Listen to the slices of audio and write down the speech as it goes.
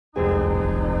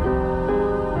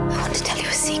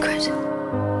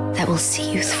that will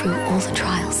see you through all the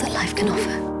trials that life can offer.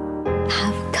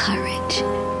 Have courage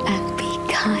and be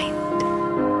kind.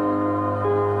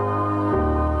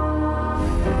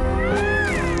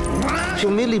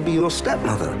 She'll merely be your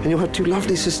stepmother, and you'll have two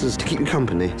lovely sisters to keep you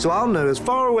company. So I'll know, as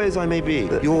far away as I may be,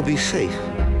 that you'll be safe.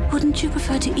 Wouldn't you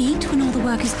prefer to eat when all the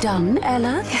work is done,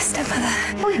 Ella? Yes, stepmother.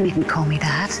 Oh, you needn't call me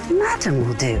that. Madam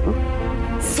will do.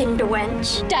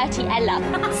 Cinderwench. Dirty Ella.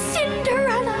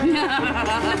 Cinderella.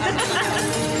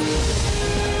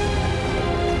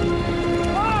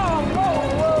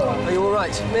 Are you all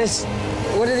right, miss?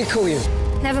 What did he call you?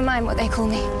 Never mind what they call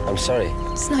me. I'm sorry.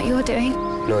 It's not your doing.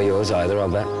 Nor yours either, I'll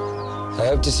bet. I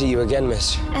hope to see you again,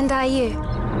 miss. And are you?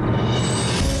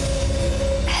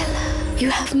 Ella, you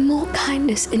have more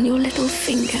kindness in your little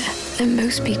finger than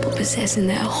most people possess in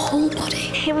their whole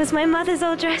body. It was my mother's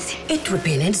old dress. It would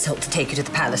be an insult to take you to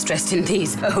the palace dressed in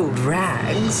these old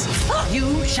rags.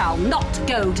 You shall not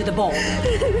go to the ball.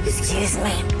 Excuse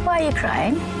me. Why are you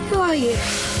crying? Who are you?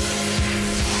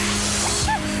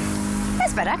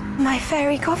 That's better. My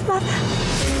fairy godmother.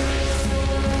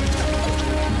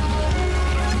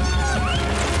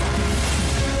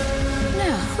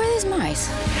 Now, where are these mice?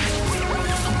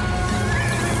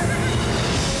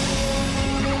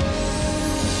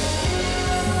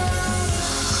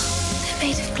 They're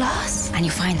made of glass. And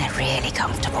you find they're really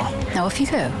comfortable. Now off you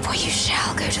go. For you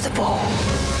shall go to the ball.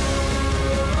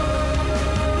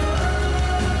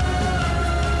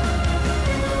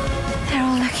 They're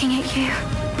all looking at you.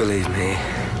 Believe me,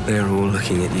 they're all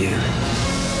looking at you.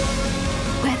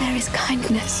 Where there is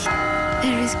kindness,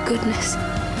 there is goodness.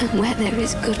 And where there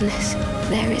is goodness,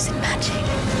 there is magic.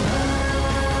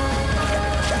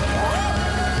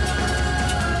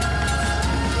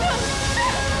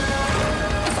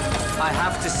 I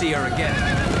have to see her again.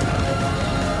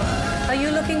 Are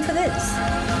you looking for this?